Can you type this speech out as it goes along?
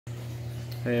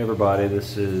Hey everybody,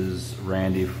 this is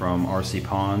Randy from RC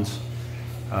Ponds.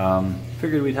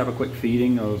 Figured we'd have a quick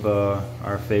feeding of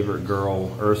our favorite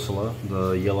girl, Ursula,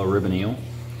 the yellow ribbon eel.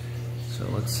 So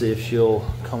let's see if she'll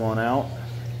come on out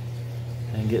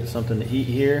and get something to eat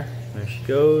here. There she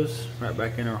goes, right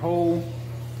back in her hole.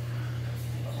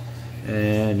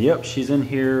 And yep, she's in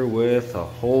here with a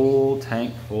whole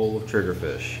tank full of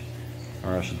triggerfish.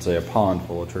 Or I should say a pond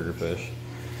full of triggerfish.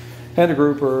 And a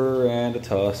grouper and a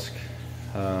tusk.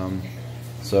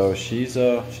 So she's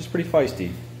pretty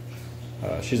feisty.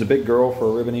 She's a big girl for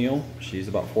a ribbon eel. She's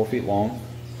about 4 feet long,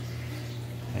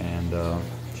 and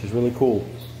she's really cool.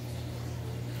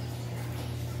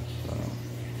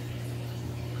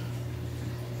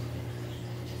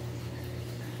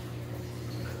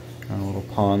 Kind of a little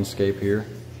pondscape here.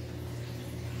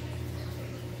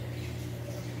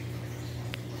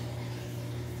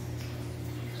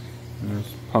 And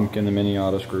there's Pumpkin, the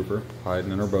Miniatus grouper,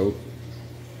 hiding in her boat.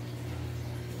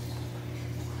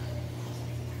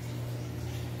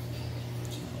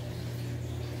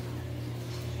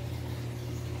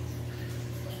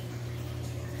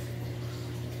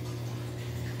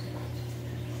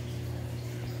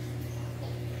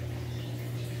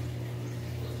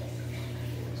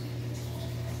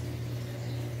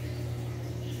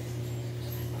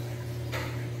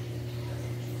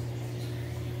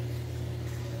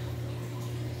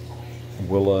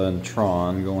 Willa and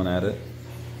Tron going at it,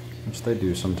 which they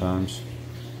do sometimes.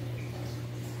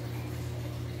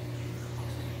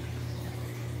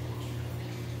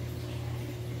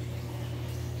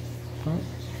 Oh.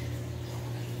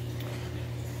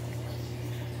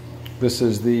 This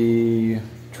is the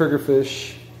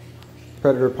triggerfish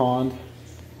predator pond,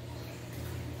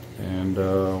 and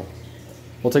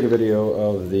we'll take a video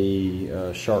of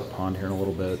the shark pond here in a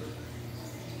little bit.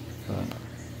 But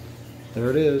there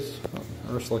it is.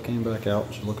 Oh, Ursula came back out.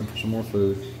 She's looking for some more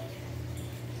food.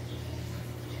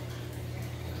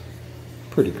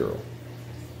 Pretty girl.